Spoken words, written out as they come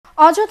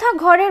অযথা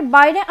ঘরের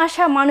বাইরে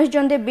আসা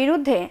মানুষজনদের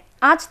বিরুদ্ধে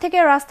আজ থেকে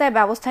রাস্তায়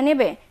ব্যবস্থা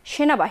নেবে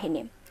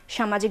সেনাবাহিনী।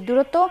 সামাজিক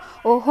দূরত্ব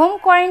ও হোম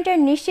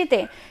কোয়ারেন্টাইন নিশ্চিতে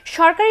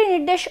সরকারি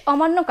নির্দেশ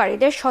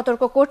অমান্যকারীদের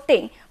সতর্ক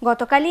করতেই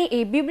গতকালই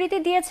এই বিবৃতি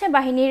দিয়েছে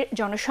বাহিনীর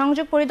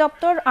জনসংযোগ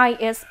পরিদপ্তর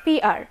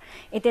ISPR।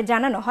 এতে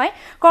জানানো হয়,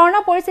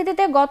 করোনা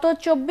পরিস্থিতিতে গত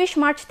 24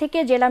 মার্চ থেকে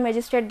জেলা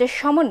ম্যাজিস্ট্রেটদের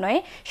সমন্বয়ে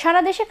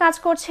সারা দেশে কাজ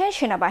করছে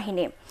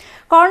সেনাবাহিনী।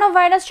 করোনা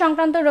ভাইরাস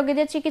সংক্রান্ত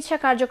রোগীদের চিকিৎসা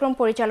কার্যক্রম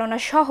পরিচালনা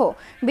সহ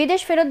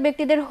বিদেশ ফেরত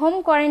ব্যক্তিদের হোম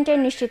কোয়ারেন্টাইন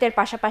নিশ্চিতের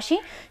পাশাপাশি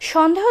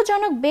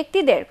সন্দেহজনক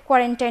ব্যক্তিদের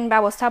কোয়ারেন্টাইন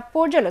ব্যবস্থা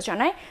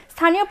পর্যালোচনায়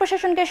স্থানীয়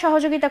প্রশাসনকে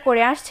সহযোগিতা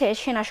করে আসছে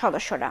সেনা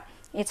সদস্যরা।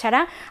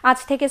 এছাড়া আজ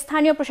থেকে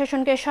স্থানীয়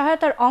প্রশাসনকে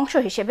সহায়তার অংশ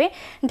হিসেবে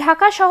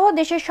ঢাকা সহ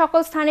দেশের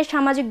সকল স্থানে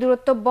সামাজিক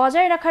দূরত্ব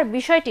বজায় রাখার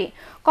বিষয়টি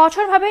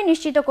কঠোরভাবে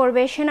নিশ্চিত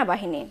করবে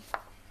সেনাবাহিনী।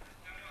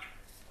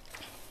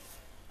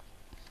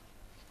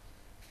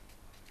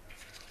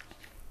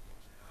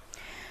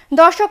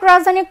 দর্শক,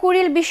 রাজধানী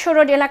কুড়িল বিশ্ব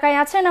রোড এলাকায়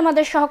আছেন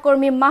আমাদের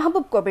সহকর্মী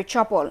মাহবুব কবির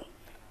চপল।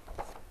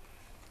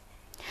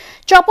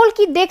 চপল,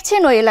 কি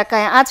দেখছেন ওই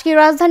এলাকায়? আজ কি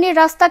রাজধানীর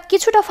রাস্তা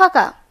কিছুটা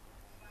ফাঁকা?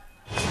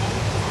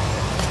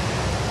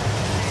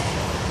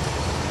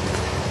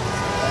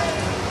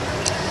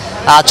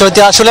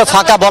 চৈতি, আসলে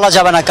ফাঁকা বলা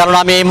যাবে না, কারণ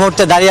আমি এই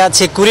মুহূর্তে দাঁড়িয়ে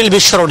আছি কুড়িল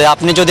বিশ্ব রোডে।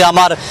 আপনি যদি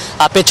আমার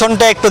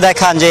পেছনটা একটু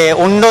দেখান, যে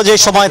অন্য যে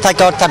সময়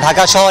থাকে অর্থাৎ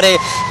ঢাকা শহরে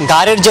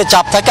গাড়ির যে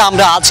চাপ থাকে,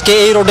 আমরা আজকে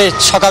এই রোডে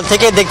সকাল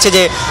থেকে দেখছি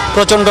যে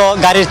প্রচণ্ড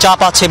গাড়ির চাপ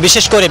আছে।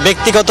 বিশেষ করে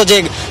ব্যক্তিগত যে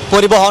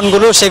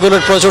পরিবহনগুলো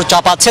সেগুলোর প্রচুর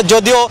চাপ আছে।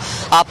 যদিও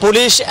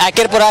পুলিশ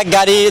একের পর এক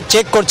গাড়ি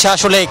চেক করছে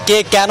আসলে কে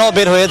কেন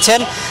বের হয়েছেন,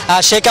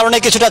 সে কারণে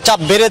কিছুটা চাপ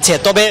বেড়েছে।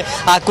 তবে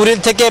কুড়িল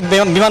থেকে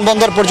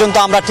বিমানবন্দর পর্যন্ত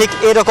আমরা ঠিক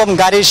এরকম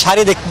গাড়ির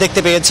সারি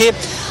দেখতে পেয়েছি।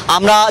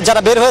 আমরা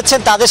যারা বের হয়েছেন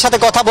তাদের সাথে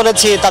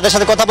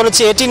কথা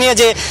বলেছি এটি নিয়ে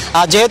যে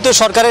যেহেতু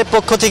সরকারের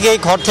পক্ষ থেকে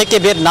ঘর থেকে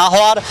বের না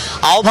হওয়ার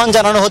আহ্বান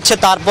জানানো হচ্ছে,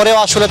 তারপরেও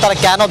আসলে তারা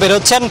কেন বের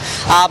হচ্ছেন।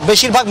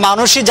 বেশিরভাগ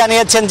মানুষই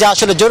জানিয়েছেন যে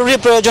আসলে জরুরি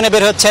প্রয়োজনে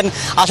বের হচ্ছেন।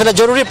 আসলে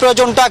জরুরি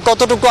প্রয়োজনটা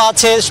কতটুকু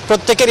আছে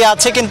প্রত্যেকেরই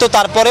আছে, কিন্তু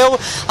তারপরেও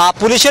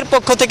পুলিশের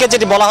পক্ষ থেকে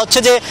যেটি বলা হচ্ছে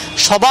যে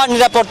সবার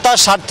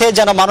নিরাপত্তার স্বার্থে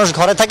যেন মানুষ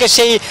ঘরে থাকে,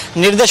 সেই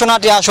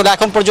নির্দেশনাটি আসলে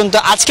এখন পর্যন্ত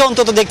আজকে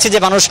অন্তত দেখছি যে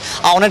মানুষ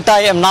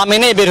অনেকটাই না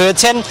মেনে বের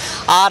হয়েছেন।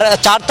 আর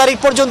 4 তারিখ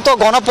পর্যন্ত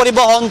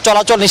গণপরিবহন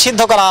চলাচল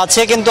নিষিদ্ধ করা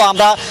আছে, কিন্তু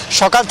আমরা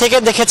সকাল থেকে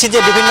দেখেছি যে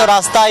বিভিন্ন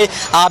রাস্তায়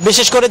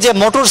বিশেষ করে যে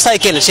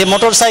মোটরসাইকেল, সেই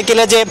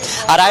মোটরসাইকেলে যে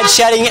রাইড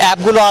শেয়ারিং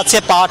অ্যাপগুলো আছে,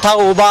 পাঠা,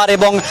 উবার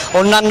এবং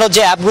অন্যান্য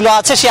যে অ্যাপগুলো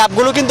আছে, সেই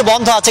অ্যাপগুলো কিন্তু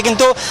বন্ধ আছে।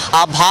 কিন্তু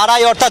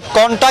ভাড়ায় অর্থাৎ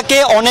কন্টাকে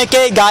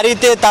অনেকেই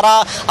গাড়িতে তারা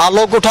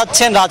লোক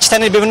উঠাচ্ছেন,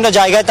 রাজধানীর বিভিন্ন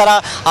জায়গায় তারা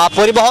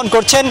পরিবহন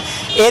করছেন।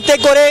 এতে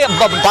করে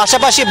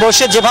পাশাপাশি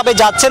বসে যেভাবে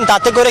যাচ্ছেন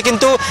তাতে করে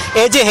কিন্তু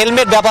এই যে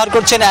হেলমেট ব্যবহার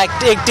করছেন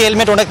একটি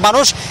হেলমেট অনেক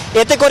মানুষ,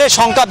 এতে করে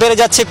সংখ্যা বেড়ে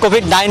যাচ্ছে।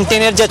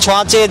 কোভিড-19 যে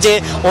ছোঁয়াচে যে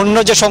অন্য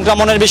যে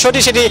সংক্রমণের বিষয়টি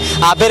সেটি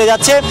বেড়ে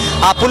যাচ্ছে।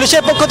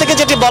 পুলিশের পক্ষ থেকে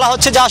যেটি বলা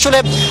হচ্ছে যে আসলে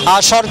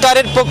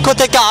সরকারের পক্ষ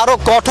থেকে আরও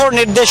কঠোর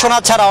নির্দেশনা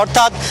ছাড়া,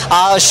 অর্থাৎ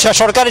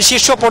সরকারের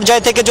শীর্ষ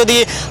পর্যায় থেকে যদি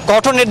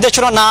কঠোর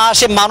নির্দেশনা না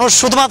আসে, মানুষ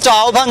শুধুমাত্র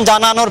আহ্বান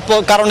জানানোর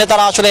কারণে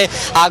তারা আসলে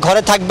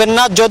ঘরে থাকবেন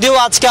না। যদিও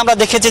আজকে আমরা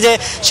দেখেছি যে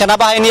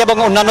সেনাবাহিনী এবং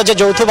অন্যান্য যে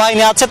যৌথ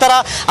বাহিনী আছে তারা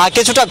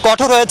কিছুটা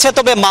কঠোর হয়েছে,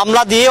 তবে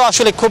মামলা দিয়েও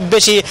আসলে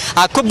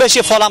খুব বেশি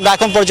ফল আমরা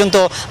এখন পর্যন্ত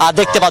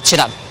দেখতে পাচ্ছি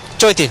না।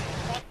 চৈতি।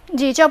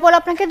 জি চপল,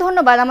 আপনাকে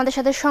ধন্যবাদ আমাদের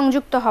সাথে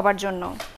সংযুক্ত হবার জন্য।